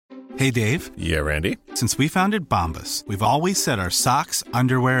Hey, Dave. Yeah, Randy. Since we founded Bombas, we've always said our socks,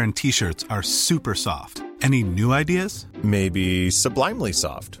 underwear, and T-shirts are super soft. Any new ideas? Maybe sublimely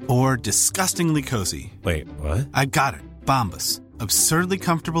soft. Or disgustingly cozy. Wait, what? I got it. Bombas. Absurdly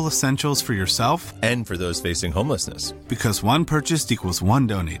comfortable essentials for yourself and for those facing homelessness. Because one purchased equals one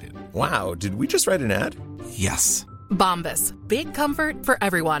donated. Wow, did we just write an ad? Yes. Bombas. Big comfort for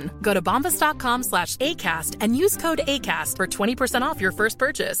everyone. Go to bombas.com/ACAST and use code ACAST for 20% off your first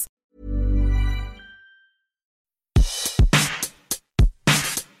purchase.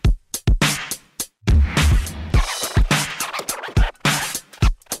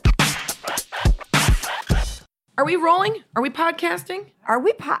 Are we rolling? Are we podcasting? Are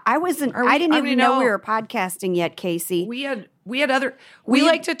we? I didn't even know we were podcasting yet, Casey. We had other. We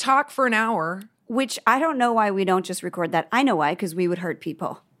like to talk for an hour, which I don't know why we don't just record that. I know why, because we would hurt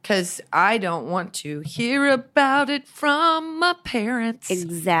people. Because I don't want to hear about it from my parents.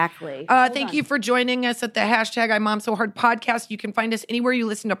 Exactly. Thank you for joining us at the hashtag I'm Mom So Hard podcast. You can find us anywhere you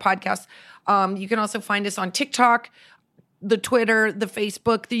listen to podcasts. You can also find us on TikTok, the Twitter, the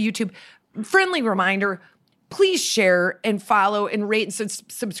Facebook, the YouTube. Friendly reminder. Please share and follow and rate and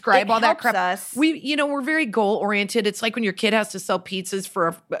subscribe. All that crap. Us. We're very goal oriented. It's like when your kid has to sell pizzas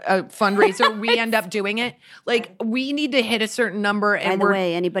for a fundraiser. We end up doing it. Like we need to hit a certain number. And by the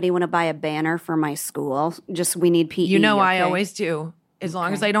way, anybody want to buy a banner for my school? We need PE. You know, okay? I always do. As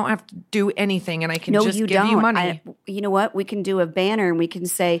long as I don't have to do anything and I can just give you money. You know what? We can do a banner and we can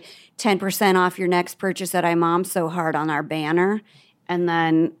say 10% off your next purchase at I Mom So Hard on our banner, and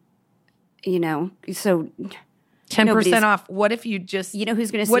then. So 10% off. What if you just,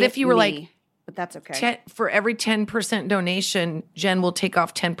 who's going to see what if you were me, like, but that's okay. For every 10% donation, Jen will take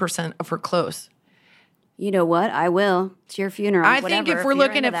off 10% of her clothes. You know what? I will. It's your funeral. I think if we're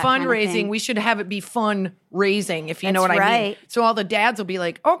looking at fundraising, we should have it be fun raising, if you know what I mean. So all the dads will be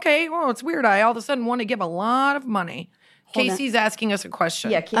like, okay, well, it's weird. I all of a sudden want to give a lot of money. Casey's asking us a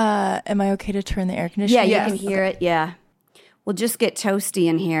question. Yeah. Am I okay to turn the air conditioner? Yeah, you can hear it. Yeah. We'll just get toasty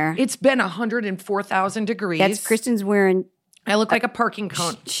in here. It's been 104,000 degrees. That's Kristen's wearing. I look like a parking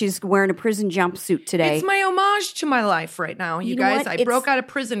cone. She's wearing a prison jumpsuit today. It's my homage to my life right now, you guys. I broke out of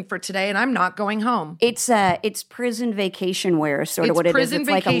prison for today, and I'm not going home. It's prison vacation wear, sort of what it is. It's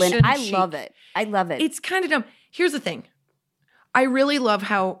like a linen. I love it. I love it. It's kind of dumb. Here's the thing. I really love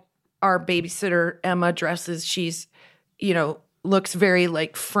how our babysitter Emma dresses. She's, looks very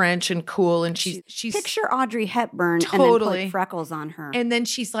like French and cool, and she's picture Audrey Hepburn totally, and then put freckles on her. And then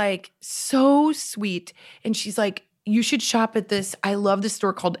she's like so sweet, and she's like, you should shop at this. I love this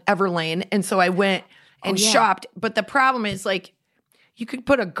store called Everlane. And so I went and shopped. But the problem is like you could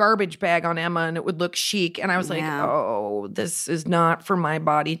put a garbage bag on Emma and it would look chic. And I was like, oh, this is not for my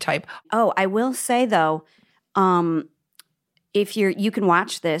body type. Oh, I will say though, if you can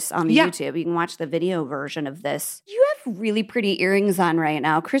watch this on the YouTube. You can watch the video version of this. You have really pretty earrings on right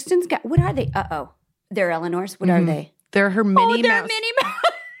now. Kristen's got, what are they? They're Eleanor's. What are they? They're her Minnie they're Mouse. Minnie Mouse.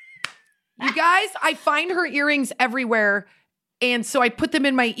 You guys, I find her earrings everywhere. And so I put them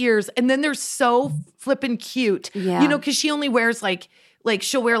in my ears. And then they're so flippin' cute. Yeah. Because she only wears like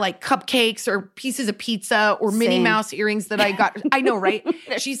she'll wear like cupcakes or pieces of pizza or Minnie Mouse earrings that I got. I know, right?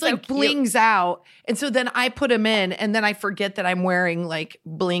 She's so like blings out. And so then I put them in and then I forget that I'm wearing like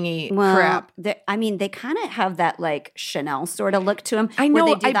blingy crap. They kind of have that like Chanel sort of look to them. I know.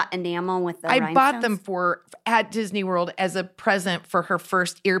 Where they do that enamel with the rhinestones. Bought them at Disney World as a present for her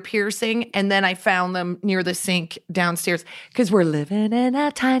first ear piercing. And then I found them near the sink downstairs because we're living in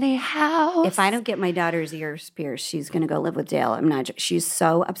a tiny house. If I don't get my daughter's ears pierced, she's going to go live with Dale. I'm not. She's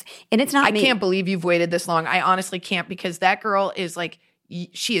so upset. And it's not I can't believe you've waited this long. I honestly can't because that girl is like,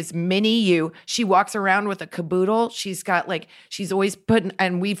 she is mini you. She walks around with a caboodle. She's got like, she's always putting,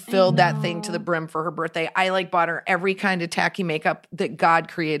 and we filled that thing to the brim for her birthday. I like bought her every kind of tacky makeup that God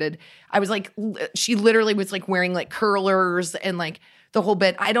created. I was like, she literally was like wearing like curlers and like the whole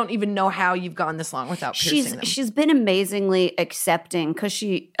bit. I don't even know how you've gone this long without piercing them. She's been amazingly accepting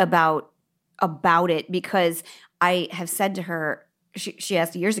about it because I have said to her, she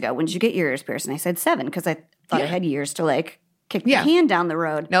asked years ago, when did you get your ears pierced? And I said 7 because I thought I had years to like kick the can down the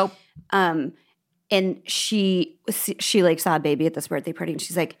road. Nope. And she like saw a baby at this birthday party and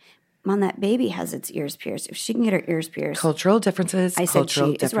she's like, Mom, that baby has its ears pierced. If she can get her ears pierced. Cultural differences. I said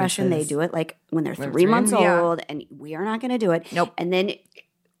she is Russian. They do it like when they're 3 months old and we are not going to do it. Nope. And then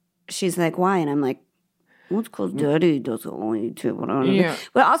she's like, why? And I'm like, Well, it's because Daddy doesn't want you to. Yeah.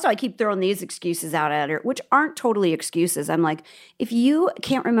 But also, I keep throwing these excuses out at her, which aren't totally excuses. I'm like, if you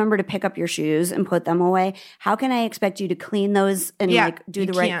can't remember to pick up your shoes and put them away, how can I expect you to clean those and like do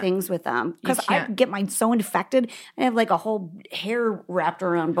the right things with them? Because I get mine so infected. I have like a whole hair wrapped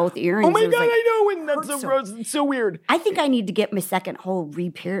around both earrings. Oh my God, I know. And that's so gross. It's so weird. I think I need to get my second hole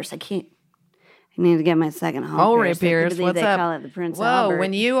re-pierced. I need to get my second hole re-pierced. What's they up? Call it the Prince Whoa, Albert.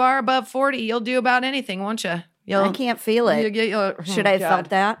 when you are above 40, you'll do about anything, won't you? I can't feel it. Should I have felt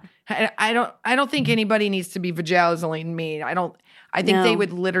that? I don't think anybody needs to be vagilising me. I think they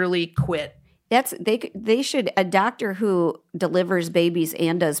would literally quit. They should. A doctor who delivers babies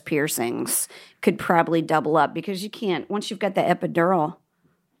and does piercings could probably double up, because you can't once you've got the epidural.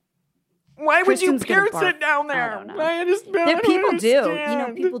 Why would you Kristen's gonna pierce it down there? I don't know. I understand. People do. You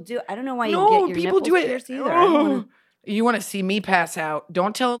know, people do. I don't know why you get your people nipples do it. pierced either. I don't wanna- You want to see me pass out?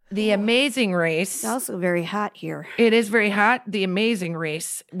 Don't tell. The Amazing Race. It's also very hot here. It is very hot. The Amazing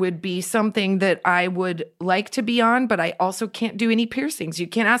Race would be something that I would like to be on, but I also can't do any piercings. You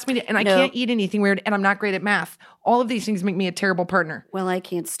can't ask me to, and I can't eat anything weird, and I'm not great at math. All of these things make me a terrible partner. Well, I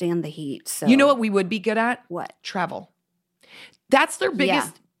can't stand the heat. So You know what we would be good at? What? Travel. That's their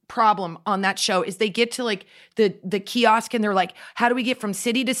biggest problem on that show is they get to like the kiosk and they're like, how do we get from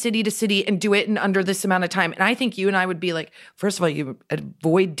city to city to city and do it in under this amount of time? And I think you and I would be like, first of all, you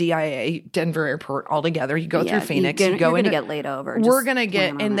avoid DIA, Denver Airport altogether. You go through Phoenix. You're going to get laid over. We're going to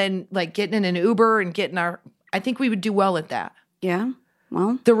get, and then like getting in an Uber and getting I think we would do well at that. Yeah.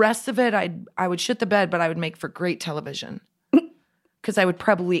 Well, the rest of it, I would shit the bed, but I would make for great television because I would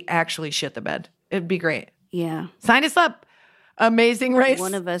probably actually shit the bed. It'd be great. Yeah. Sign us up. Amazing Race.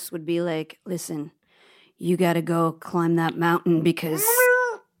 One of us would be like, listen, you got to go climb that mountain because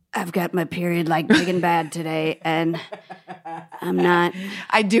I've got my period like big and bad today, and I'm not.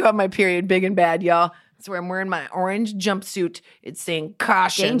 I do have my period big and bad, y'all. That's where I'm wearing my orange jumpsuit. It's saying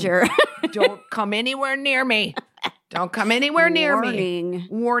caution. Danger. Don't come anywhere near me. Don't come anywhere near me.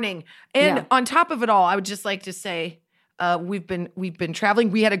 Warning. And on top of it all, I would just like to say, we've been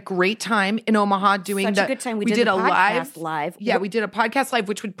traveling. We had a great time in Omaha doing a good time. We did a podcast live. Yeah, we did a podcast live,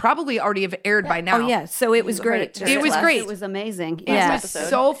 which would probably already have aired by now. Oh yeah, so it was great. It was great. It was amazing. Yeah, it was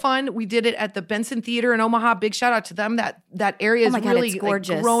so fun. We did it at the Benson Theater in Omaha. Big shout out to them. That area is really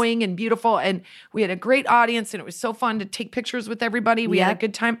gorgeous, like, growing and beautiful. And we had a great audience, and it was so fun to take pictures with everybody. We had a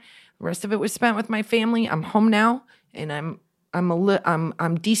good time. The rest of it was spent with my family. I'm home now, and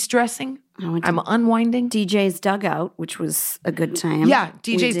I'm de-stressing. I'm unwinding. DJ's Dugout, which was a good time. Yeah,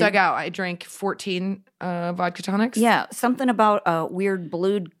 DJ's Dugout. I drank 14 vodka tonics. Yeah, something about a weird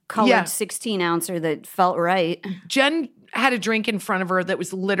blue-colored 16-ouncer that felt right. Jen had a drink in front of her that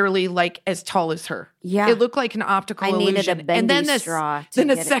was literally like as tall as her. Yeah. It looked like an optical illusion. Needed a bendy straw. Then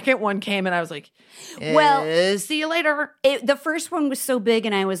the second one came and I was like, well, see you later. The first one was so big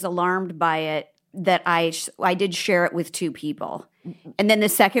and I was alarmed by it that I did share it with two people. And then the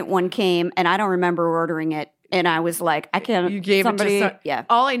second one came, and I don't remember ordering it. And I was like, I can't. You gave somebody, it to yeah.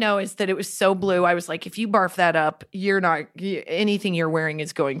 All I know is that it was so blue. I was like, if you barf that up, anything you're wearing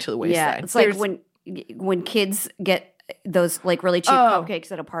is going to the wayside. Yeah, it's like when kids get those like really cheap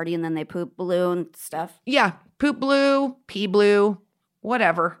cupcakes at a party, and then they poop blue and stuff. Yeah, poop blue, pee blue,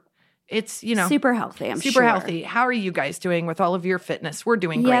 whatever. It's, super healthy. I'm super healthy. How are you guys doing with all of your fitness? We're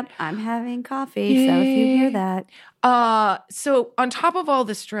doing great. Yep, I'm having coffee. So if you hear that, so on top of all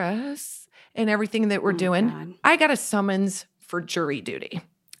the stress and everything that we're doing, God. I got a summons for jury duty.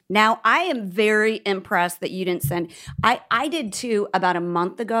 Now, I am very impressed that you didn't send. I did too about a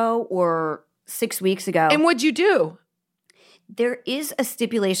month ago or 6 weeks ago. And what'd you do? There is a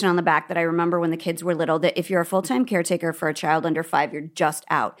stipulation on the back that I remember when the kids were little that if you're a full-time caretaker for a child under 5, you're just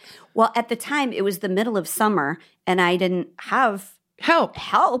out. Well, at the time, it was the middle of summer, and I didn't have help.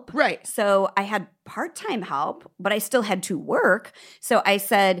 Right. So I had part-time help, but I still had to work. So I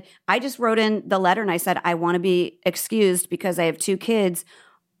said, I just wrote in the letter, and I said, I want to be excused because I have 2 kids.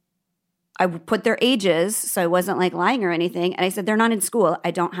 I put their ages, so I wasn't like lying or anything. And I said, they're not in school.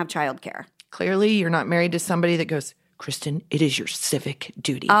 I don't have childcare. Clearly, you're not married to somebody that goes, Kristen, it is your civic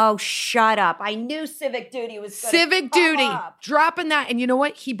duty. Oh, shut up. I knew civic duty was civic duty. Dropping that. And you know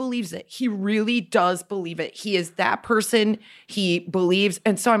what? He believes it. He really does believe it. He is that person. He believes.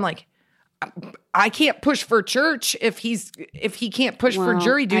 And so I'm like, I can't push for church if he can't push for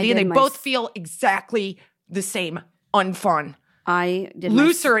jury duty. And they both feel exactly the same unfun. I did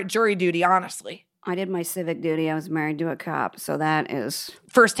looser at jury duty, honestly. I did my civic duty. I was married to a cop, so that is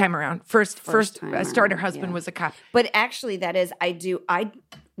first time around. First starter husband was a cop. But actually, that is I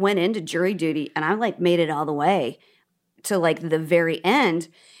went into jury duty, and I like made it all the way to like the very end.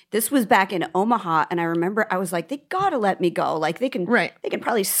 This was back in Omaha, and I remember I was like, they gotta let me go. Like they can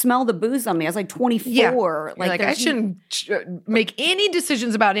probably smell the booze on me. I was like 24. Yeah. Like I shouldn't make any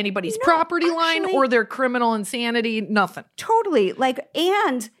decisions about anybody's property line or their criminal insanity. Nothing. Totally. Like,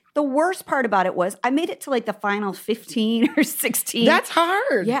 and the worst part about it was I made it to like the final 15 or 16. That's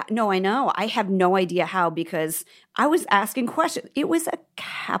hard. Yeah. No, I know. I have no idea how because I was asking questions. It was a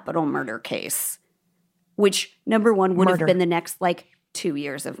capital murder case, which number one would have been the next like 2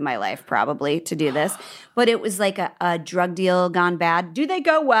 years of my life probably to do this. But it was like a drug deal gone bad. Do they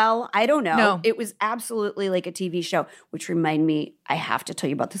go well? I don't know. No. It was absolutely like a TV show, which remind me, I have to tell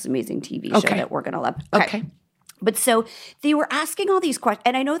you about this amazing TV show that we're going to love. Okay. But so they were asking all these questions,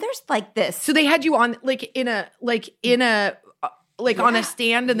 and I know there's like this. So they had you on on a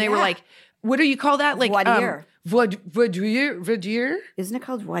stand, and they were like, "What do you call that?" Like voir dire. Voir dire. Isn't it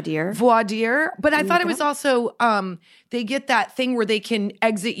called voir dire? Voir dire. But I thought it was also they get that thing where they can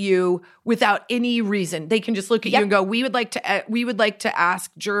exit you without any reason. They can just look at you and go, "We would like to ask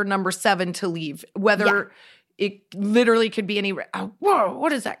juror number 7 to leave," whether. It literally could be any. Whoa!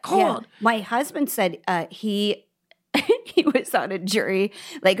 What is that called? Yeah. My husband said he was on a jury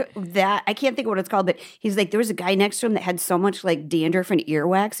like that. I can't think of what it's called, but he's like, there was a guy next to him that had so much like dandruff and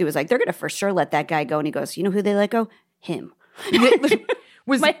earwax. He was like, they're going to for sure let that guy go. And he goes, you know who they let go? Him.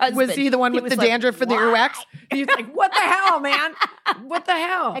 Was he the one with the dandruff and the earwax? He's like, what the hell, man? What the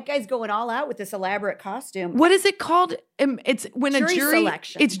hell? That guy's going all out with this elaborate costume. What is it called? It's when jury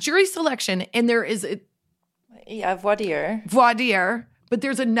selection. It's jury selection, and there is voir dire. Voir dire. But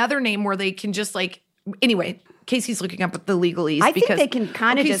there's another name where they can just like anyway. Casey's looking up at the legalese. I think they can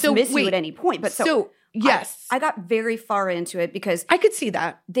kind of dismiss you at any point. But so yes, I got very far into it because I could see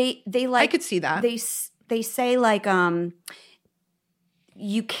that. They like I could see that. They say like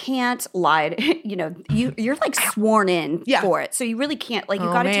you can't lie. You know, you're like sworn in for it, so you really can't. Like you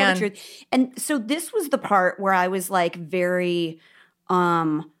got to tell the truth. And so this was the part where I was like very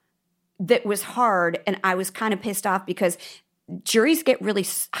that was hard, and I was kind of pissed off because. Juries get really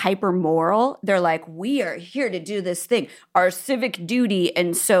hyper moral. They're like, we are here to do this thing, our civic duty.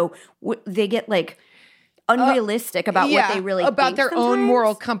 And so they get like unrealistic about what they really about think their sometimes. Own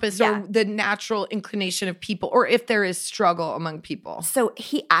moral compass or the natural inclination of people, or if there is struggle among people. So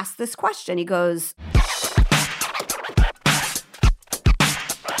he asked this question. He goes,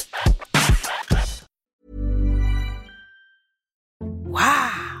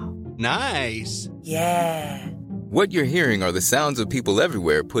 wow. Nice. Yeah. What you're hearing are the sounds of people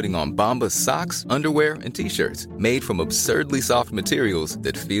everywhere putting on Bombas socks, underwear, and T-shirts made from absurdly soft materials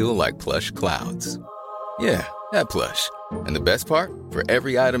that feel like plush clouds. Yeah, that plush. And the best part? For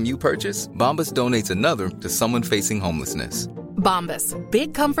every item you purchase, Bombas donates another to someone facing homelessness. Bombas.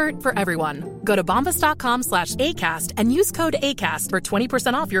 Big comfort for everyone. Go to bombas.com/ACAST and use code ACAST for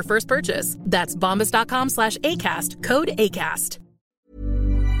 20% off your first purchase. That's bombas.com/ACAST. Code ACAST.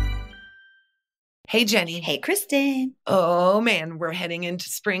 Hey, Jenny. hey, Kristen. Oh, man, we're heading into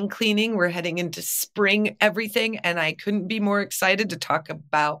spring cleaning. We're heading into spring everything. And I couldn't be more excited to talk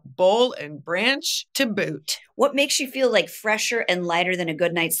about Boll and Branch to boot. What makes you feel like fresher and lighter than a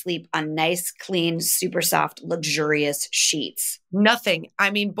good night's sleep on nice, clean, super soft, luxurious sheets? Nothing. I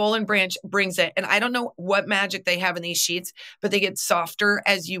mean, Boll and Branch brings it. And I don't know what magic they have in these sheets, but they get softer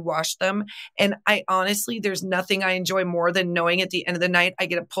as you wash them. And I honestly, there's nothing I enjoy more than knowing at the end of the night, I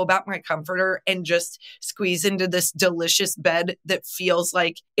get to pull back my comforter and just squeeze into this delicious bed that feels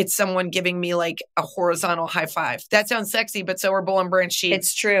like it's someone giving me like a horizontal high five. That sounds sexy, but so are Boll and Branch sheets.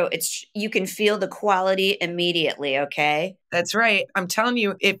 It's true. You can feel the quality immediately, okay? That's right. I'm telling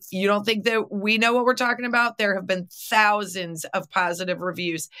you, if you don't think that we know what we're talking about, there have been thousands of positive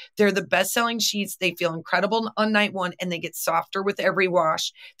reviews. They're the best-selling sheets. They feel incredible on night one, and they get softer with every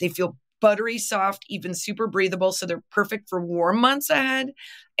wash. They feel buttery soft, even super breathable, so they're perfect for warm months ahead.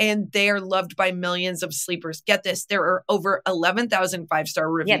 And they are loved by millions of sleepers. Get this, there are over 11,000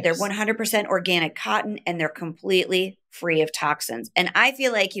 five-star reviews. Yeah, they're 100% organic cotton, and they're completely free of toxins. And I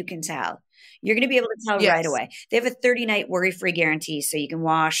feel like you can tell. You're going to be able to tell right away. They have a 30-night worry-free guarantee, so you can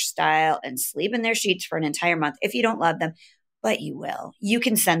wash, style, and sleep in their sheets for an entire month if you don't love them, but you will. You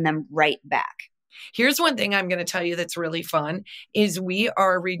can send them right back. Here's one thing I'm going to tell you that's really fun is we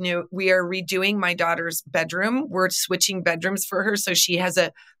are redoing my daughter's bedroom. We're switching bedrooms for her, so she has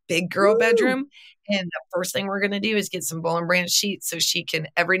a big girl bedroom. And the first thing we're going to do is get some Boll and Branch sheets so she can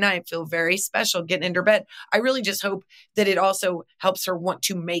every night feel very special getting into her bed. I really just hope that it also helps her want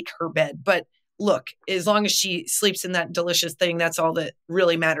to make her bed. But look, as long as she sleeps in that delicious thing, that's all that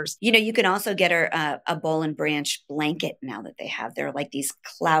really matters. You know, you can also get her a Boll and Branch blanket now that they have. They're like these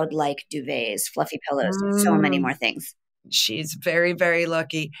cloud-like duvets, fluffy pillows, so many more things. She's very, very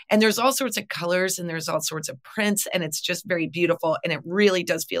lucky. And there's all sorts of colors and there's all sorts of prints, and it's just very beautiful. And it really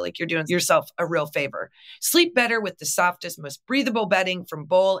does feel like you're doing yourself a real favor. Sleep better with the softest, most breathable bedding from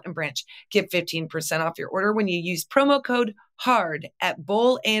Boll & Branch. Get 15% off your order when you use promo code HARD at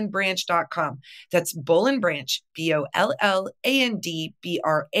bollandbranch.com. That's Boll & Branch,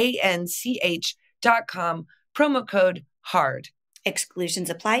 BOLLANDBRANCH.com. Promo code HARD. Exclusions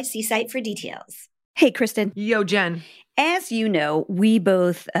apply. See site for details. Hey, Kristen. Yo, Jen. As you know, we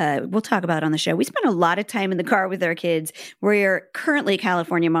both, we'll talk about it on the show. We spend a lot of time in the car with our kids. We're currently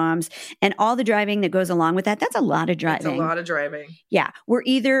California moms, and all the driving that goes along with that, that's a lot of driving. It's a lot of driving. Yeah. We're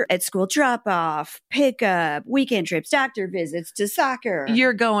either at school drop-off, pickup, weekend trips, doctor visits, to soccer.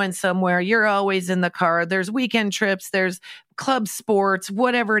 You're going somewhere. You're always in the car. There's weekend trips. There's club sports,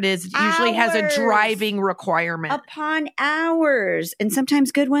 whatever it is. It usually has a driving requirement. Upon hours. And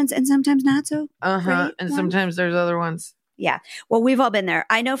sometimes good ones and sometimes not so great And ones. sometimes there's other ones. Yeah. Well, we've all been there.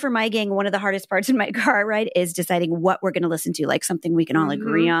 I know for my gang, one of the hardest parts in my car ride is deciding what we're going to listen to, like something we can all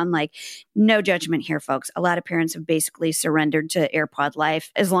agree on. Like, no judgment here, folks. A lot of parents have basically surrendered to AirPod life.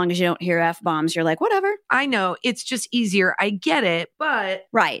 As long as you don't hear F-bombs, you're like, whatever. I know. It's just easier. I get it, but...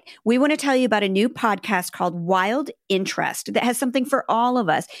 Right. We want to tell you about a new podcast called Wild Interest that has something for all of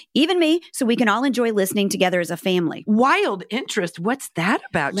us, even me, so we can all enjoy listening together as a family. Wild Interest? What's that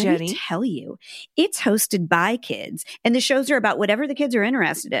about, Let Jenny? me tell you. It's hosted by kids, and the shows are about whatever the kids are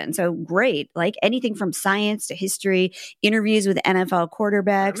interested in. So great. Like anything from science to history, interviews with NFL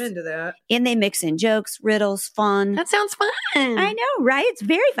quarterbacks. I'm into that. And they mix in jokes, riddles, fun. That sounds fun. I know, right? It's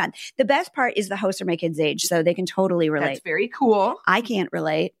very fun. The best part is the hosts are my kids' age, so they can totally relate. That's very cool. I can't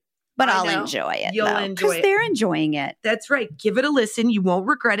relate, but I I'll know. enjoy it. You'll enjoy because it. they're enjoying it. That's right. Give it a listen. You won't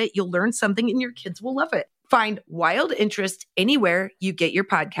regret it. You'll learn something and your kids will love it. Find Wild Interest anywhere you get your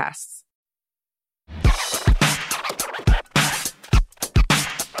podcasts.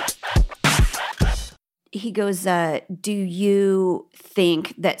 He goes, do you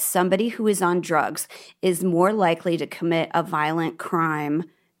think that somebody who is on drugs is more likely to commit a violent crime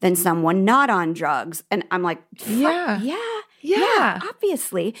than someone not on drugs? And I'm like, Yeah. yeah,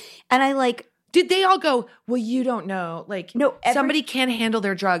 obviously. And I like, Did they all go, well, you don't know. Like, No, somebody can handle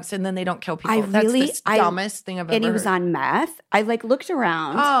their drugs and then they don't kill people. I That's really- the dumbest thing I've ever and he was heard. on meth. I like looked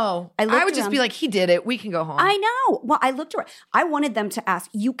around. Oh, I I looked would just be around. like, he did it. We can go home. I know. Well, I looked around. I wanted them to ask,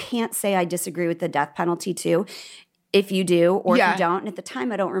 you can't say I disagree with the death penalty too, if you do or if Yeah. you don't. And at the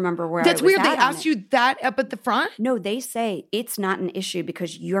time, I don't remember where That's I was weird. They at on asked it. you that up at the front? No, they say it's not an issue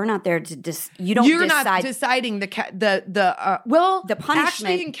because you're not there to you don't You're decide. not deciding the punishment.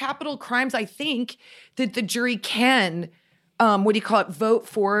 Actually, in capital crimes, I think that the jury can, vote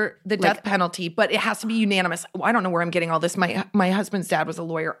for the death penalty, but it has to be unanimous. Well, I don't know where I'm getting all this. My husband's dad was a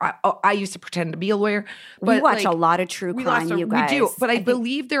lawyer. I used to pretend to be a lawyer. But we watch a lot of true crime, you guys. We do, but I think-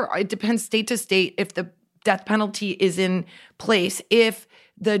 believe it depends state to state if the death penalty is in place. If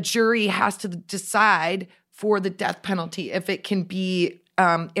the jury has to decide for the death penalty, if it can be,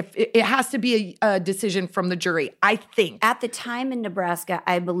 if it has to be a decision from the jury, I think. At the time in Nebraska,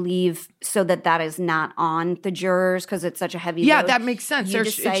 I believe so that is not on the jurors because it's such a heavy Yeah, load. that makes sense. You There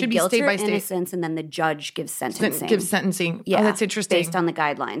decide it should be guilt state or by state. innocence, and then the judge gives sentencing. Give sentencing. Yeah, Oh, that's interesting. Based on the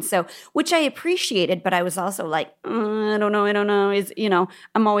guidelines. So, which I appreciated, but I was also like, I don't know.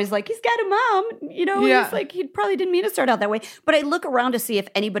 I'm always like, he's got a mom. Yeah. He's like, he probably didn't mean to start out that way. But I look around to see if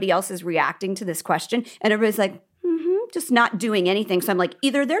anybody else is reacting to this question, and everybody's like, just not doing anything. So I'm like,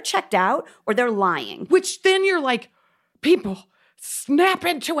 either they're checked out or they're lying. Which then you're like, people, snap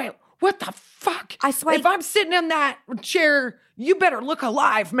into it. What the fuck? I swear- If I'm sitting in that chair, you better look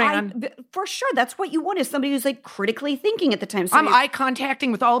alive, man. For sure, that's what you want is somebody who's like critically thinking at the time. So I'm eye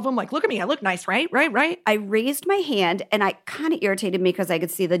contacting with all of them. Like, look at me. I look nice, right? Right. I raised my hand, and I kind of irritated me because I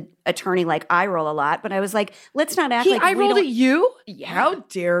could see the attorney like eye roll a lot. But I was like, let's not act like I we rolled don't. at you? Yeah. How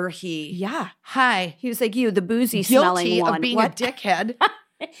dare he? Yeah, Hi. he was like, you, the boozy smelling Guilty one. of being What? a dickhead.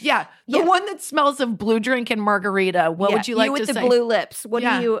 Yeah. The Yeah. one that smells of blue drink and margarita. What Yeah, would you like with to the say? blue lips? What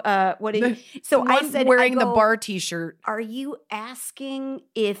Yeah. do you? What do you? So The I one said, wearing I the go, bar t-shirt. Are you asking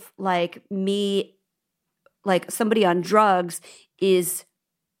if like me, like somebody on drugs is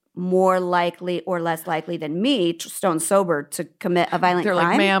more likely or less likely than me, stone sober, to commit a violent They're crime?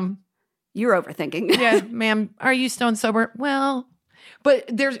 like, ma'am. You're overthinking. Yeah, ma'am. Are you stone sober? Well, but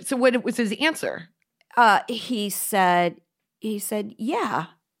so what was his answer? He said, yeah.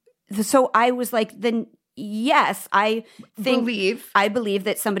 So I was like, then yes, I believe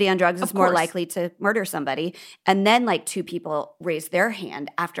that somebody on drugs is Of more course. likely to murder somebody. And then like two people raised their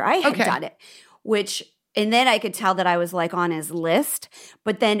hand after I had Okay. done it, which And then I could tell that I was like on his list.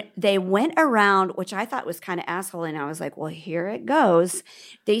 But then they went around, which I thought was kind of asshole. And I was like, well, here it goes.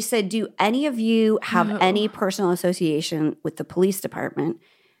 They said, do any of you have any personal association with the police department?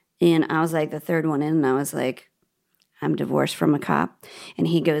 And I was like, the third one in, and I was like, I'm divorced from a cop. And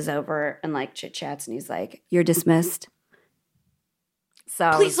he goes over and like chit chats and he's like, you're dismissed.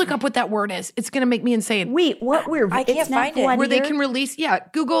 So Please look up what that word is. It's going to make me insane. Wait, what? I can't find it. Where they can release,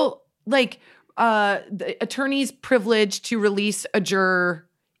 Google like the attorney's privilege to release a juror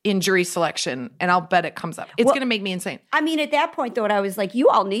in jury selection, and I'll bet it comes up. It's going to make me insane. I mean, at that point, though, I was like, you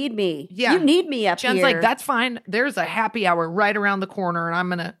all need me. Yeah. You need me up Jen's here. like, that's fine. There's a happy hour right around the corner, and I'm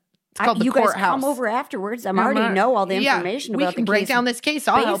going to, it's called the you courthouse. guys come over afterwards. I already know all the information about the case. We can break down this case.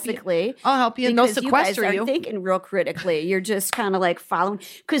 I'll help you. I'll help you, and they'll sequester you. Guys aren't thinking real critically. You're just kind of like following,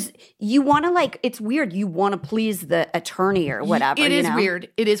 because you want to like, it's weird. You want to please the attorney or whatever. It is weird.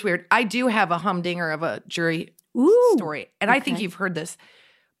 It is weird. I do have a humdinger of a jury story, and I think you've heard this,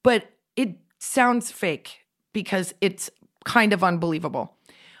 but it sounds fake because it's kind of unbelievable.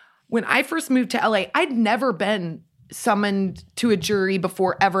 When I first moved to LA, I'd never been summoned to a jury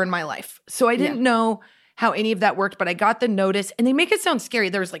before ever in my life. So I didn't know how any of that worked, but I got the notice, and they make it sound scary.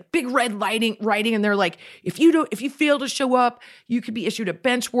 There's like big red writing, and they're like, if you fail to show up, you could be issued a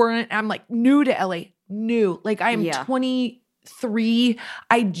bench warrant. And I'm like new to LA, like I am 23.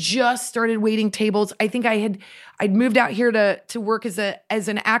 I just started waiting tables. I think I'd moved out here to work as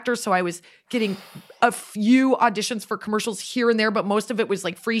an actor, so I was getting a few auditions for commercials here and there, but most of it was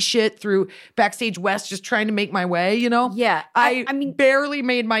like free shit through Backstage West, just trying to make my way, Yeah. I mean, barely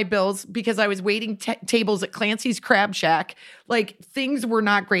made my bills because I was waiting tables at Clancy's Crab Shack. Like, things were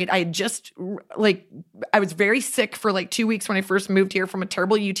not great. I had just, I was very sick for like 2 weeks when I first moved here from a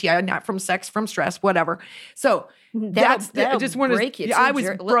terrible UTI, not from sex, from stress, whatever. So I just wanted break you. I was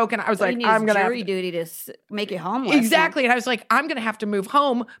broken. I was like, I'm going to jury duty to make you homeless. Exactly. And I was like, I'm going to have to move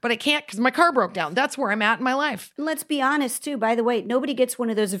home, but I can't because my car broke down. That's where I'm at in my life. Let's be honest, too. By the way, nobody gets one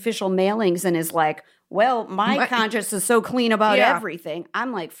of those official mailings and is like, well, my conscience is so clean about everything.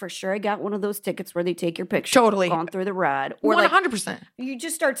 I'm like, for sure, I got one of those tickets where they take your picture. Totally. Going through the rod. Or 100%. You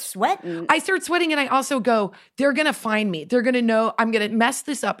just start sweating. I start sweating, and I also go, they're going to find me. They're going to know I'm going to mess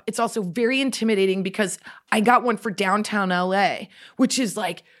this up. It's also very intimidating because I got one for downtown LA, which is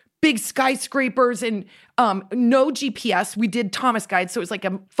like big skyscrapers and no GPS. We did Thomas Guide. So it was like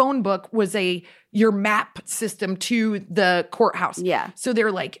a phone book was your map system to the courthouse. Yeah. So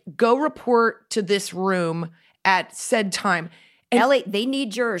they're like, go report to this room at said time. And LA, they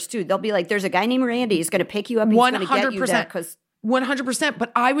need jurors too. They'll be like, there's a guy named Randy. He's going to pick you up. He's going to get you there. 100%.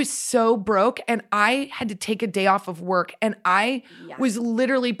 But I was so broke, and I had to take a day off of work, and I was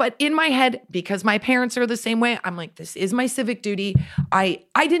literally, but in my head, because my parents are the same way, I'm like, this is my civic duty. I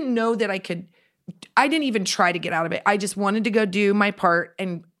didn't know that I didn't even try to get out of it. I just wanted to go do my part.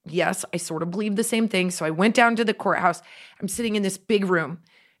 And yes, I sort of believed the same thing. So I went down to the courthouse. I'm sitting in this big room.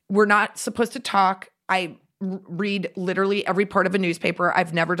 We're not supposed to talk. I read literally every part of a newspaper.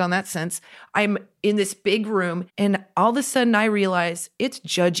 I've never done that since. I'm in this big room, and all of a sudden I realize it's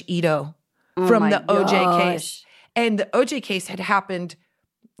Judge Ito from the OJ case. And the OJ case had happened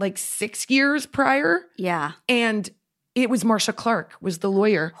like 6 years prior. Yeah. And it was Marcia Clark was the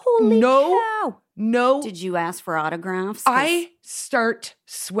lawyer. Holy cow. No. Did you ask for autographs? I start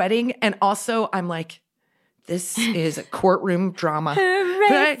sweating, and also I'm like, this is a courtroom drama.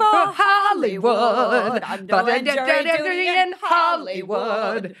 Hooray for Hollywood. I'm doing jury duty in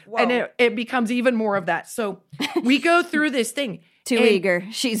Hollywood. And it becomes even more of that. So we go through this thing. Too eager.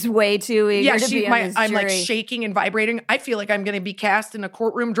 She's way too eager to be on this jury. I'm like shaking and vibrating. I feel like I'm going to be cast in a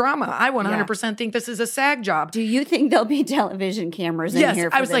courtroom drama. I 100% think this is a SAG job. Do you think there'll be television cameras in here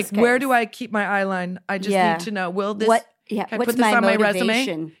for I was like, case? where do I keep my eye line? I just need to know. Will this... Can I put what's this my on my motivation?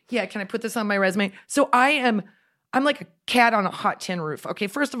 resume? Yeah, can I put this on my resume? So I'm like a cat on a hot tin roof. Okay,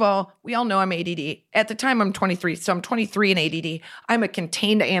 first of all, we all know I'm ADD. At the time, I'm 23, so I'm 23 and ADD. I'm a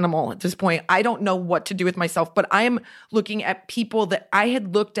contained animal at this point. I don't know what to do with myself, but I am looking at people that I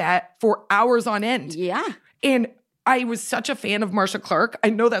had looked at for hours on end. Yeah. And I was such a fan of Marcia Clark.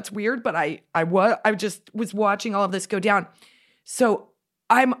 I know that's weird, but I just was watching all of this go down. So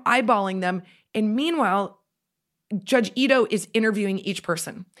I'm eyeballing them. And meanwhile, Judge Ito is interviewing each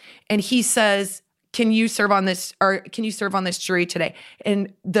person. And he says, can you serve on this jury today?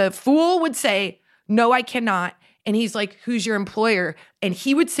 And the fool would say, no, I cannot. And he's like, who's your employer? And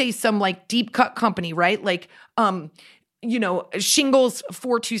he would say some like deep cut company, right? Like, Shingles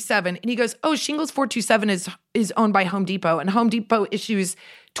 427. And he goes, oh, Shingles 427 is owned by Home Depot. And Home Depot issues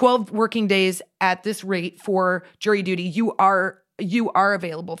 12 working days at this rate for jury duty. You are you are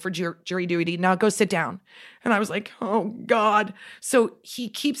available for jury duty. Now go sit down. And I was like, oh God. So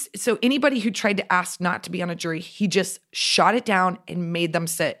so anybody who tried to ask not to be on a jury, he just shot it down and made them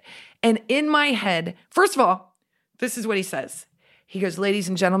sit. And in my head, first of all, this is what he says. He goes, ladies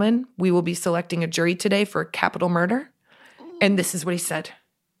and gentlemen, we will be selecting a jury today for a capital murder. And this is what he said.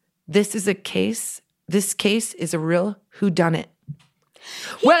 This case is a real whodunit.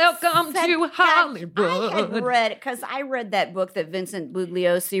 Welcome to Hollywood. I had read, because I read that book that Vincent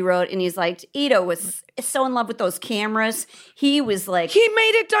Bugliosi wrote, and he's like, Ito was so in love with those cameras. He was like... He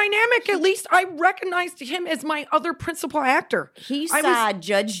made it dynamic. At least I recognized him as my other principal actor. He saw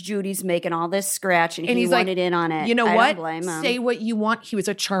Judge Judy's making all this scratch, and he wanted in on it. You know I what? Don't blame him. Say what you want. He was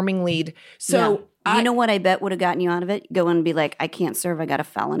a charming lead. So... Yeah. You know what I bet would have gotten you out of it? Go and be like, I can't serve. I got a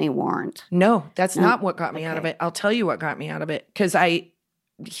felony warrant. No, that's not what got me out of it. I'll tell you what got me out of it. Because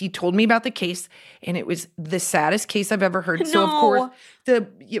he told me about the case, and it was the saddest case I've ever heard. No. So, of course,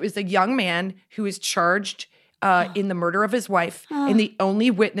 it was a young man who was charged in the murder of his wife, and the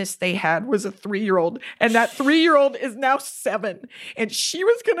only witness they had was a 3-year-old, and that 3-year-old is now 7, and she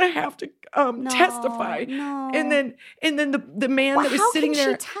was going to have to testify. No. And then the man that was sitting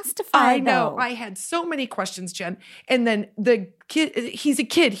there. How can she testify? I know. Though? I had so many questions, Jen. And then the kid, he's a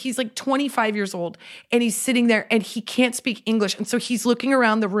kid. He's like 25 years old, and he's sitting there, and he can't speak English, and so he's looking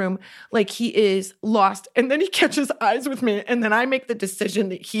around the room like he is lost. And then he catches eyes with me, and then I make the decision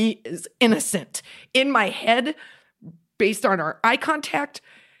that he is innocent. In my head, based on our eye contact,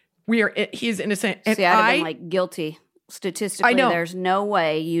 he is innocent. And See, I'd have been like guilty. Statistically, I know. There's no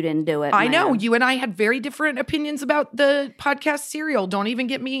way you didn't do it. I know. man. You and I had very different opinions about the podcast Serial. Don't even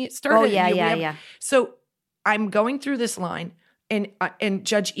get me started. Oh, yeah. So I'm going through this line, and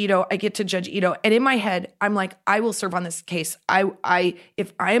Judge Ito, I get to Judge Ito, and in my head, I'm like, I will serve on this case.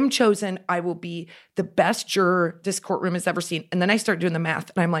 If I am chosen, I will be the best juror this courtroom has ever seen. And then I start doing the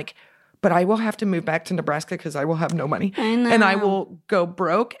math, and I'm like, but I will have to move back to Nebraska because I will have no money. I know. And I will go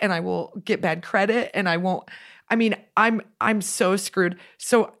broke, and I will get bad credit, and I won't. I mean, I'm so screwed.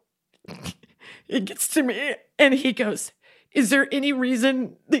 So it gets to me, and he goes, is there any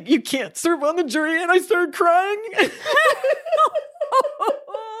reason that you can't serve on the jury? And I started crying. And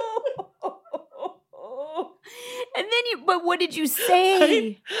then but what did you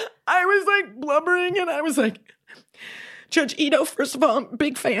say? I was like blubbering, and I was like, Judge Ito, first of all, I'm a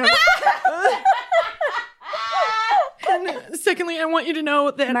big fan. And secondly, I want you to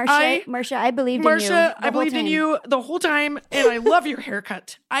know that Marcia, I believed in you. Marcia, I believed in you the whole time, and I love your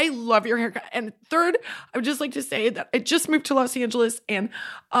haircut. I love your haircut. And third, I would just like to say that I just moved to Los Angeles, and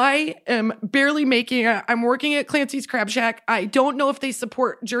I am barely making it. I'm working at Clancy's Crab Shack. I don't know if they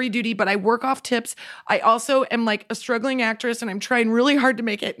support jury duty, but I work off tips. I also am like a struggling actress, and I'm trying really hard to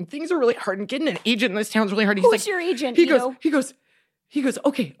make it, and things are really hard, and getting an agent in this town is really hard. He's Who's like, your agent, He Ito? goes,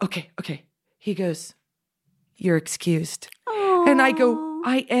 okay. He goes, you're excused. Aww. And I go,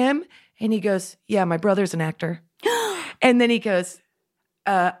 I am? And he goes, yeah, my brother's an actor. And then he goes,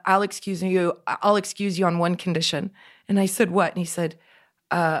 I'll excuse you on one condition. And I said, what? And he said,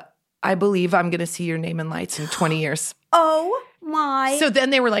 I believe I'm going to see your name in lights in 20 years. Oh my. So then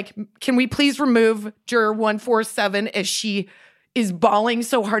they were like, can we please remove juror 147 as she is bawling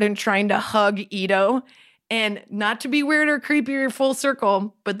so hard and trying to hug Ito? And not to be weird or creepy or full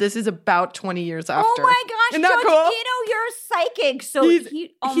circle, but this is about 20 years after. Oh my gosh, Isn't that Judge cool? Ito, you're psychic. So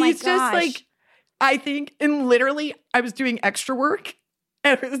he's just like, I think, and literally, I was doing extra work,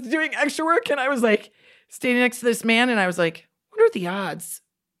 and I was like, standing next to this man, and I was like, what are the odds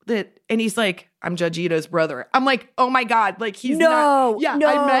that, and he's like, I'm Judge Ito's brother. I'm like, oh my God, like he's not. Yeah,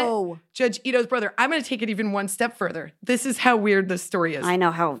 I met Judge Ito's brother. I'm going to take it even one step further. This is how weird this story is. I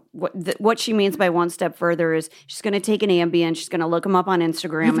know what she means by one step further is she's going to take an Ambien, she's going to look him up on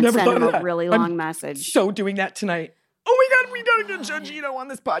Instagram and send him a really long message. So doing that tonight. Oh my God, we got to get Judge Ito on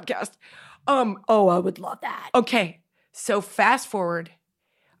this podcast. Oh, I would love that. Okay, so fast forward.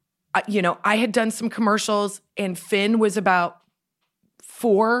 I had done some commercials, and Finn was about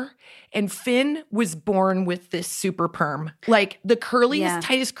 4, and Finn was born with this super perm, like the curliest,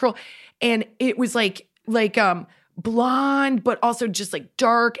 tightest curl, and it was like blonde, but also just like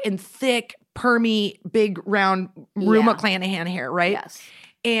dark and thick, permy, big round Rue McClanahan hair, right? Yes.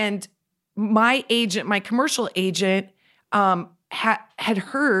 And my commercial agent, had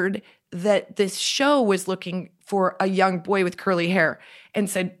heard that this show was looking for a young boy with curly hair, and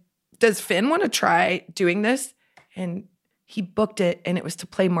said, does Finn want to try doing this? And he booked it, and it was to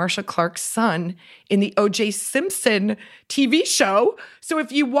play Marcia Clark's son in the O.J. Simpson TV show. So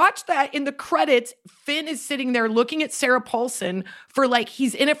if you watch that in the credits, Finn is sitting there looking at Sarah Paulson for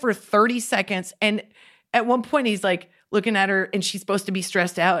he's in it for 30 seconds. And at one point he's like, looking at her and she's supposed to be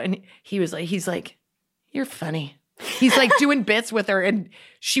stressed out. And he's like, you're funny. He's like doing bits with her and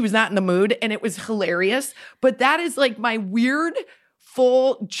she was not in the mood and it was hilarious. But that is like my weird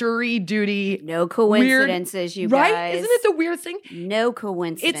full jury duty. No coincidences, you right? guys. Isn't it the weirdest thing? No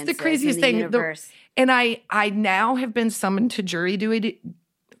coincidences. It's the craziest in the thing. universe. And I now have been summoned to jury duty.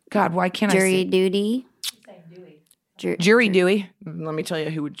 God, why can't I Jury say duty? Jury duty. Let me tell you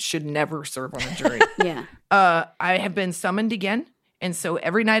who should never serve on a jury. Yeah. I have been summoned again. And so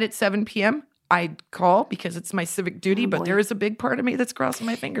every night at 7 p.m., I call because it's my civic duty, but there is a big part of me that's crossing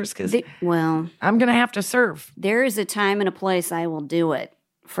my fingers because well, I'm going to have to serve. there is a time and a place I will do it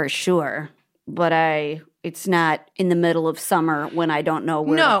for sure, but it's not in the middle of summer when I don't know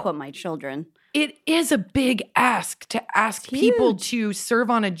where No. to put my children. It is a big ask to ask people to serve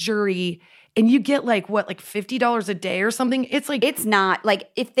on a jury and you get like $50 a day or something. It's like, It's not like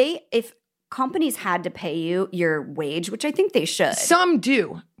if companies had to pay you your wage, which I think they should. some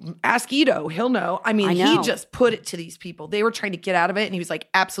do. Ask Ito, he'll know. I mean, I know. he just put it to these people. They were trying to get out of it and he was like,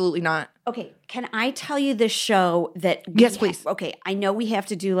 absolutely not. Okay, can I tell you this show that? Yes, please. Okay, I know we have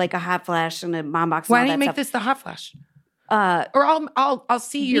to do like a hot flash and a mom box. Why and don't all you that make stuff. this the hot flash? Or I'll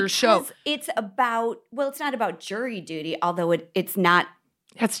see your show. Because it's about, well, it's not about jury duty, although it's not.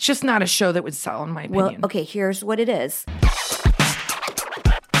 That's just not a show that would sell, in my opinion. Well, okay, here's what it is.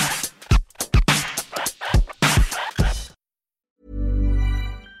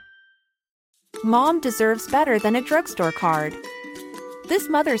 Mom deserves better than a drugstore card. This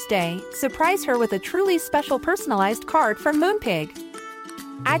Mother's Day, surprise her with a truly special personalized card from Moonpig.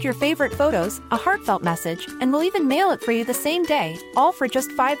 Add your favorite photos, a heartfelt message, and we'll even mail it for you the same day, all for just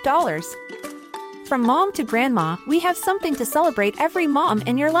 $5. From mom to grandma, we have something to celebrate every mom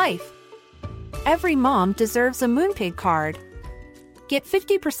in your life. Every mom deserves a Moonpig card. Get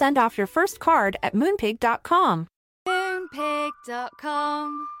 50% off your first card at moonpig.com.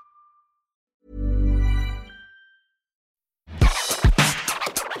 Moonpig.com.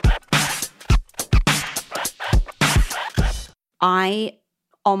 I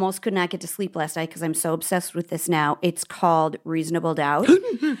almost could not get to sleep last night because I'm so obsessed with this now. It's called Reasonable Doubt.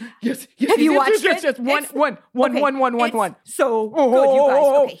 yes. Have you watched yes, it? One. So good, you guys.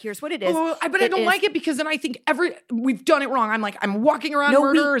 Okay, here's what it is. But I don't like it because then I think we've done it wrong. I'm walking around No,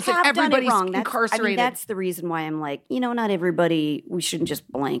 murderers we and have done it everybody's wrong. incarcerated. That's the reason why I'm like, not everybody, we shouldn't just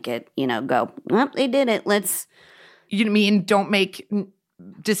blanket, go, well, they did it. Let's. You mean don't make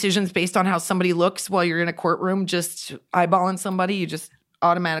decisions based on how somebody looks while you're in a courtroom just eyeballing somebody? You just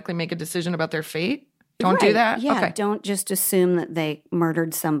automatically make a decision about their fate? Don't do Right. that? Yeah, Okay. don't just assume that they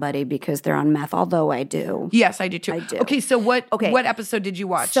murdered somebody because they're on meth, although I do. Yes, I do too. I do. Okay, so what Okay. episode did you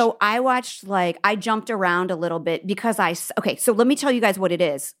watch? So I watched I jumped around a little bit because so let me tell you guys what it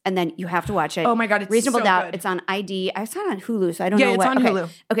is, and then you have to watch it. Oh my God, it's Reasonable so Doubt. good. It's on ID. I saw it on Hulu, so I don't Yeah, know it's what. on okay. Hulu.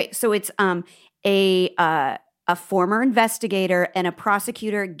 Okay, so it's a former investigator and a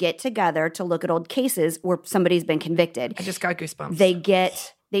prosecutor get together to look at old cases where somebody's been convicted. I just got goosebumps.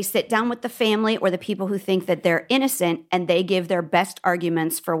 They sit down with the family or the people who think that they're innocent, and they give their best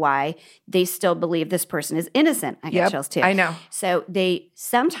arguments for why they still believe this person is innocent. I get chills too. I know. So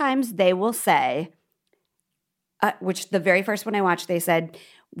sometimes they will say, which the very first one I watched, they said,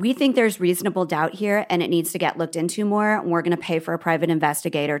 we think there's reasonable doubt here and it needs to get looked into more. And we're going to pay for a private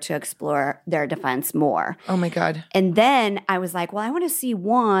investigator to explore their defense more. Oh my God. And then I was like, well, I want to see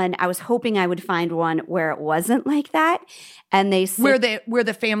one. I was hoping I would find one where it wasn't like that. And they Where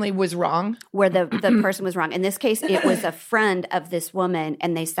the family was wrong? where the person was wrong. In this case, it was a friend of this woman,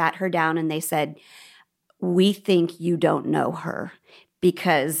 and they sat her down and they said, we think you don't know her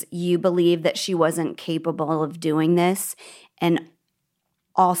because you believe that she wasn't capable of doing this. And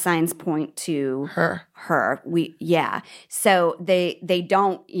all signs point to Her. So they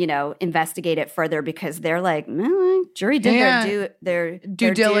don't, investigate it further because they're like, jury did their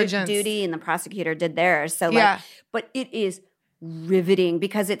Due diligence. duty, and the prosecutor did theirs. So Yeah. but it is riveting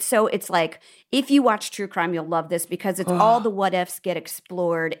because it's like, if you watch true crime, you'll love this because it's all the what ifs get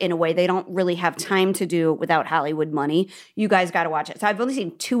explored in a way they don't really have time to do without Hollywood money. You guys got to watch it. So I've only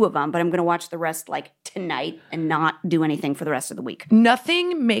seen 2 of them, but I'm going to watch the rest tonight and not do anything for the rest of the week.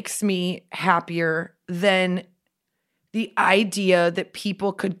 Nothing makes me happier than the idea that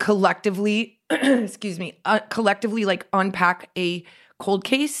people could collectively, collectively unpack a cold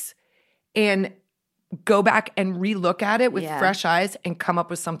case and go back and relook at it with fresh eyes and come up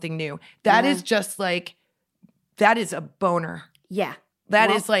with something new. That is just that is a boner. Yeah.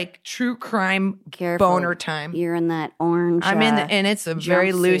 That is true crime Careful. boner time. You're in that orange. I'm and it's a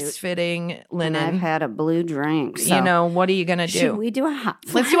very jumpsuit. loose fitting And linen. I've had a blue drink. So. What are you going to do? Should we do a hot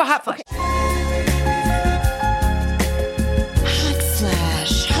flash? Let's do a hot flash.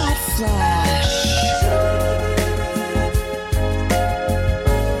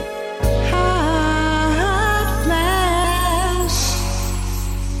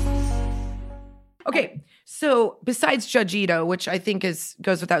 besides Judge Ito, which I think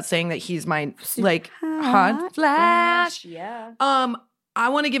goes without saying that he's my like hot flash. Yeah. I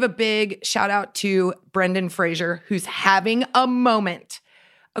want to give a big shout out to Brendan Fraser, who's having a moment.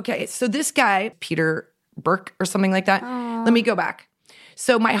 Okay, so this guy, Peter Burke or something like that. Let me go back.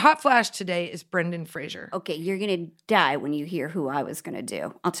 So my hot flash today is Brendan Fraser. Okay, you're going to die when you hear who I was going to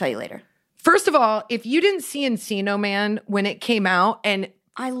do. I'll tell you later. First of all, if you didn't see Encino Man when it came out, and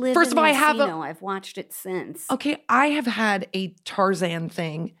I live first in of all, Encino. I've watched it since. Okay, I have had a Tarzan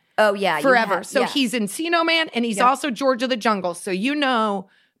thing. Oh, yeah. Forever. So he's Encino Man, and he's also George of the Jungle. So you know,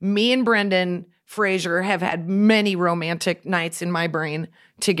 me and Brendan Fraser have had many romantic nights in my brain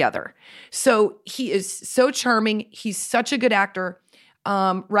together. So he is so charming. He's such a good actor.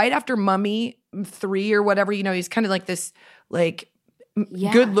 Right after Mummy 3 or whatever, you know, he's kind of like this, like,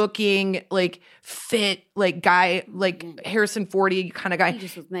 good looking, like fit, like guy, like Harrison Ford kind of guy. He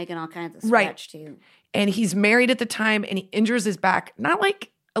just was making all kinds of stretch too. And he's married at the time, and he injures his back, not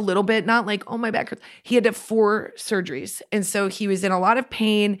like a little bit, not like, oh, my back hurts. He had to have 4 surgeries. And so he was in a lot of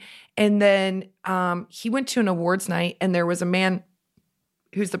pain. And then he went to an awards night, and there was a man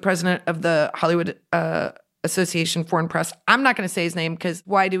who's the president of the Hollywood Association Foreign Press. I'm not going to say his name because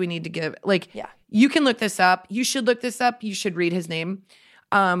why do we need to give, you can look this up. You should look this up. You should read his name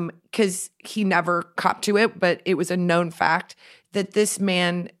because he never copped to it, but it was a known fact that this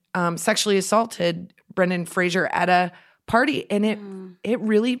man sexually assaulted Brendan Fraser at a party, and it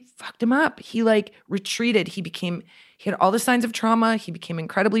really fucked him up. He like retreated. He had all the signs of trauma. He became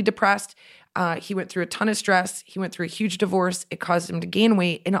incredibly depressed. He went through a ton of stress. He went through a huge divorce. It caused him to gain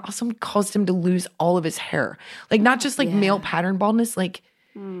weight, and it also caused him to lose all of his hair. Like not just like male pattern baldness, like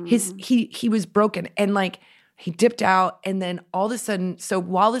he was broken, and like he dipped out, and then all of a sudden, so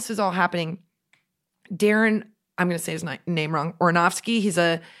while this is all happening, Darren, I'm going to say his name wrong, Aronofsky, he's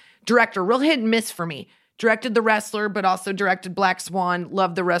a director, real hit and miss for me. Directed The Wrestler, but also directed Black Swan.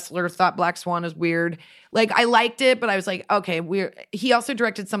 Loved The Wrestler. Thought Black Swan was weird. Like, I liked it, but I was like, okay, weird. He also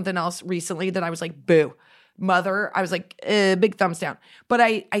directed something else recently that I was like, boo. Mother. I was like, big thumbs down. But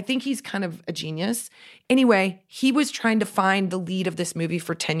I think he's kind of a genius. Anyway, he was trying to find the lead of this movie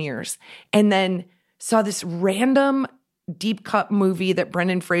for 10 years and then saw this random deep cut movie that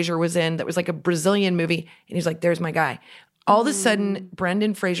Brendan Fraser was in that was like a Brazilian movie. And he's like, there's my guy. All of a sudden,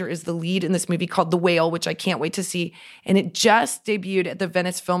 Brendan Fraser is the lead in this movie called The Whale, which I can't wait to see. And it just debuted at the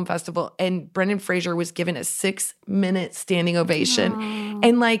Venice Film Festival. And Brendan Fraser was given a 6-minute standing ovation. Aww.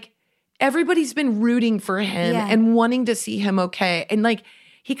 And like, everybody's been rooting for him and wanting to see him okay. And like,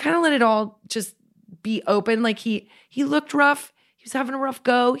 he kind of let it all just be open. Like he looked rough. He was having a rough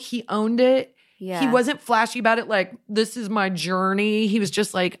go. He owned it. Yeah. He wasn't flashy about it. Like, this is my journey. He was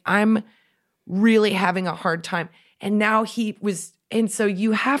just like, I'm really having a hard time. And now he was, and so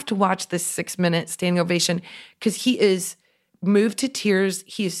you have to watch this 6-minute standing ovation because he is moved to tears.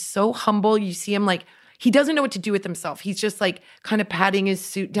 He is so humble. You see him like, he doesn't know what to do with himself. He's just like kind of patting his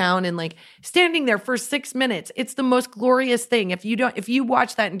suit down and like standing there for 6 minutes. It's the most glorious thing. If you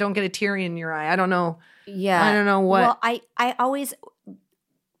watch that and don't get a tear in your eye, I don't know. Yeah. I don't know what. Well, I always,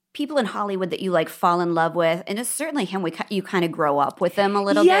 people in Hollywood that you like fall in love with, and it's certainly him, you kind of grow up with him a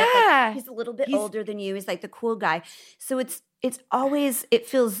little bit. Like, he's a little bit older than you. He's like the cool guy. So it's always, it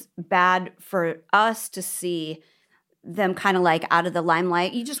feels bad for us to see them kind of like out of the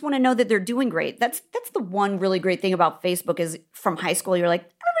limelight. You just want to know that they're doing great. That's the one really great thing about Facebook is from high school, you're like,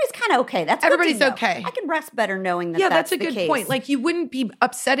 everybody's kind of okay. Everybody's okay. I can rest better knowing that that's a good case. point. Like, you wouldn't be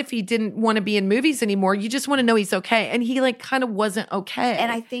upset if he didn't want to be in movies anymore. You just want to know he's okay. And he like kind of wasn't okay.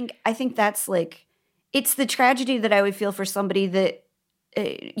 And I think that's like, it's the tragedy that I would feel for somebody that,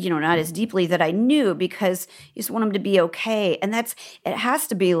 not as deeply that I knew, because you just want him to be okay. And it has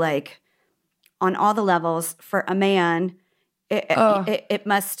to be like on all the levels for a man. It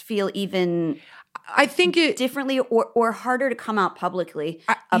must feel even, I think, differently or harder to come out publicly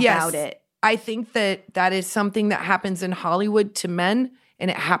about it. I think that is something that happens in Hollywood to men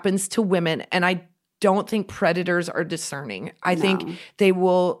and it happens to women. And I don't think predators are discerning. I think they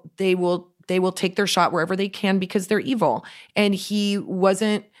will take their shot wherever they can because they're evil. And he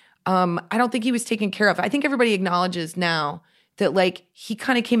wasn't, I don't think he was taken care of. I think everybody acknowledges now that like he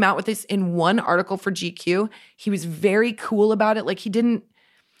kind of came out with this in one article for GQ. He was very cool about it. Like he didn't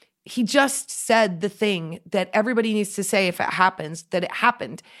he just said the thing that everybody needs to say if it happens, that it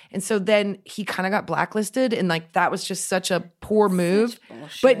happened. And so then he kind of got blacklisted, and like that was just such a poor move.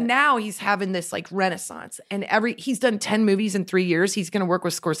 But now he's having this like renaissance, and he's done 10 movies in 3 years. He's going to work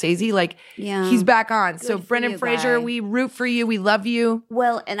with Scorsese. Like he's back on. So Brendan Fraser, we root for you. We love you.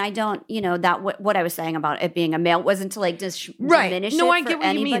 Well, and I don't, that what I was saying about it being a male wasn't to like diminish No, it I for get what you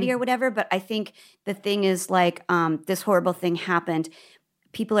anybody mean. or whatever. But I think the thing is like this horrible thing happened.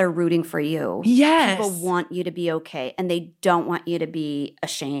 People are rooting for you. Yes. People want you to be okay, and they don't want you to be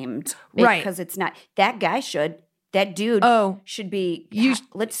ashamed. Right. Because it's not – that guy should. That dude should be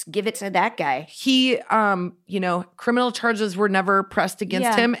let's give it to that guy. He, criminal charges were never pressed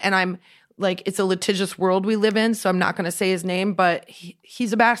against him, and I'm like, it's a litigious world we live in, so I'm not going to say his name, but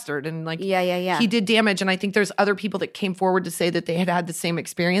he's a bastard, and like, he did damage, and I think there's other people that came forward to say that they had the same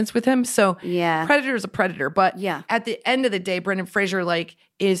experience with him. So predator is a predator, but at the end of the day, Brendan Fraser like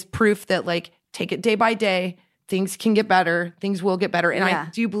is proof that like take it day by day, things can get better, things will get better, and I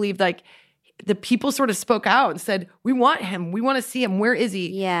do believe like the people sort of spoke out and said, we want him, we want to see him, where is he?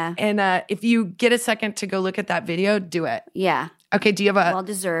 Yeah. And if you get a second to go look at that video, do it. Yeah. Okay, do you have a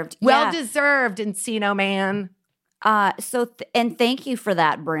well-deserved Encino Man? And thank you for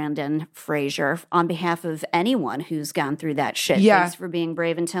that, Brandon Fraser, on behalf of anyone who's gone through that shit. Yeah. Thanks for being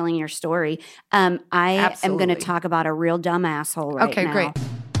brave and telling your story. I am going to talk about a real dumb asshole right now. Okay, great.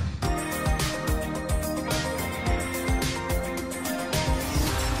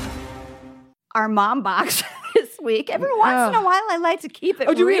 Our mom box this week. Every once in a while, I like to keep it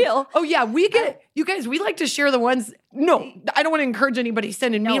real. We get you guys. We like to share the ones. No, I don't want to encourage anybody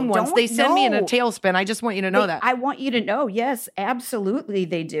sending mean ones. They send me in a tailspin. I just want you to know that. I want you to know. Yes, absolutely,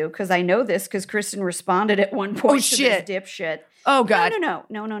 they do. Because I know this. Because Kristen responded at one point to this dipshit. Oh God.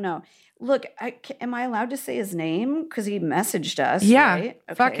 No. Look, am I allowed to say his name? Because he messaged us. Yeah. Right?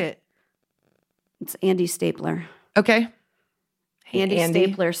 Okay. Fuck it. It's Andy Stapler. Okay. Andy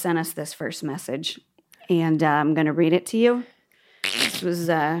Stapler sent us this first message, and I'm going to read it to you. This was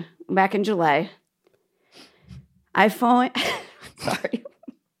back in July. Sorry.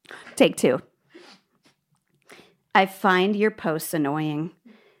 Take 2. I find your posts annoying.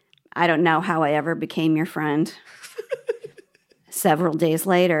 I don't know how I ever became your friend. Several days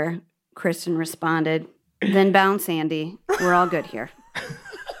later, Kristen responded, then bounce, Andy. We're all good here.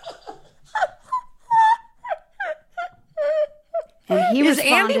 And he Is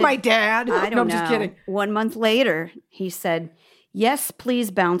Andy my dad? I don't know. I'm just kidding. 1 month later, he said, yes,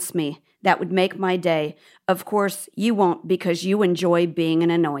 please bounce me. That would make my day. Of course, you won't because you enjoy being an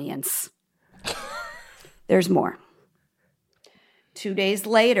annoyance. There's more. 2 days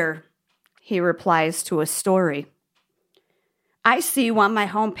later, he replies to a story. I see you on my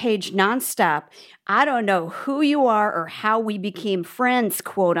homepage nonstop. I don't know who you are or how we became friends,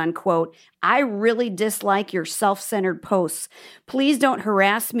 quote unquote. I really dislike your self-centered posts. Please don't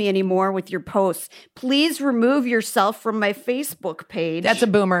harass me anymore with your posts. Please remove yourself from my Facebook page. That's a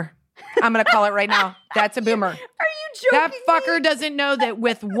boomer. I'm going to call it right now. That's a boomer. Are you joking? That fucker doesn't know that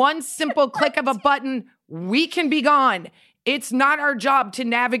with one simple click of a button, we can be gone. It's not our job to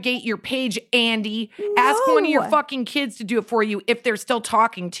navigate your page, Andy. No. Ask one of your fucking kids to do it for you if they're still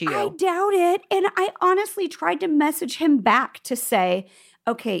talking to you. I doubt it. And I honestly tried to message him back to say,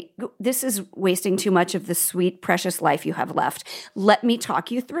 okay, this is wasting too much of the sweet, precious life you have left. Let me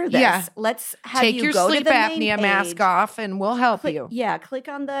talk you through this. Yeah. Let's have Take you your go sleep to the apnea main mask page. off, and we'll help you. Yeah, click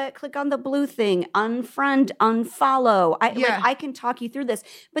on the blue thing, unfriend, unfollow. I can talk you through this.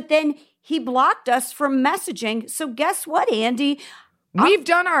 But then he blocked us from messaging. So guess what, Andy? We've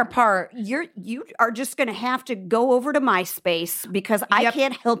done our part. You are just going to have to go over to MySpace because I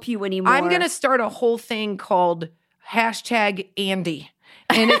can't help you anymore. I'm going to start a whole thing called #Andy.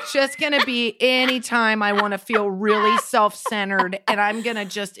 And it's just going to be anytime I want to feel really self-centered and I'm going to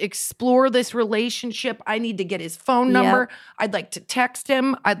just explore this relationship. I need to get his phone number. Yep. I'd like to text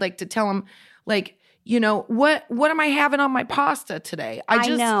him. I'd like to tell him, like, you know, what am I having on my pasta today? I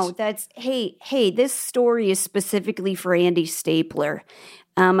know. That's, hey, this story is specifically for Andy Stapler.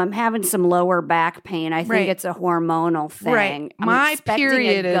 I'm having some lower back pain. I think it's a hormonal thing. Right. I'm expecting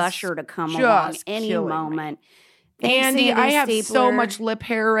period a gusher to come along any moment. Thanks, Andy, I have Stapler. so much lip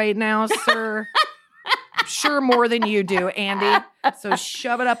hair right now, sir. Sure, more than you do, Andy. So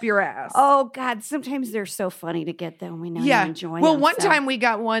shove it up your ass. Oh, God. Sometimes they're so funny to get, though. We know you enjoy Well, them. one time we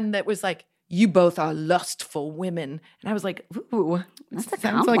got one that was like, you both are lustful women. And I was like, ooh, that's a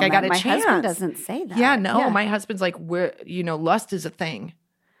sounds like I got a my chance. My husband doesn't say that. Yeah, no. My husband's like, lust is a thing.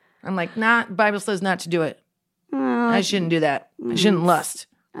 I'm like, nah, Bible says not to do it. I shouldn't do that. I shouldn't lust.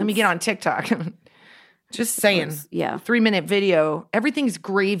 Let me get on TikTok. Just saying. Yeah. 3-minute video. Everything's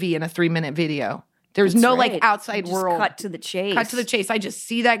gravy in a 3-minute video. There's That's no right. like outside Just world. Cut to the chase. Cut to the chase. I just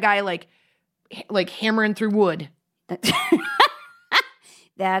see that guy like hammering through wood. That's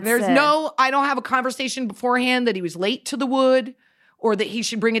There's I don't have a conversation beforehand that he was late to the wood or that he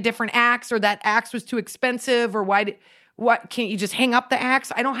should bring a different axe or that axe was too expensive or what can't you just hang up the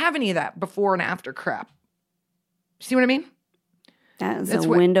axe? I don't have any of that before and after crap. See what I mean? That's a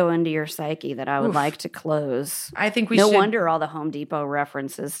window into your psyche that I would like to close. I think we should. should. No wonder all the Home Depot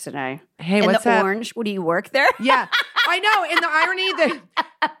references today. Hey, and what's the up? orange. What do you work there? Yeah, I know. And the irony that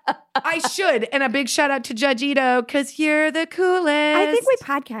I should. And a big shout out to Judge Ito because you're the coolest. I think we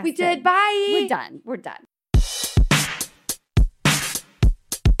podcasted. We did. Bye. We're done.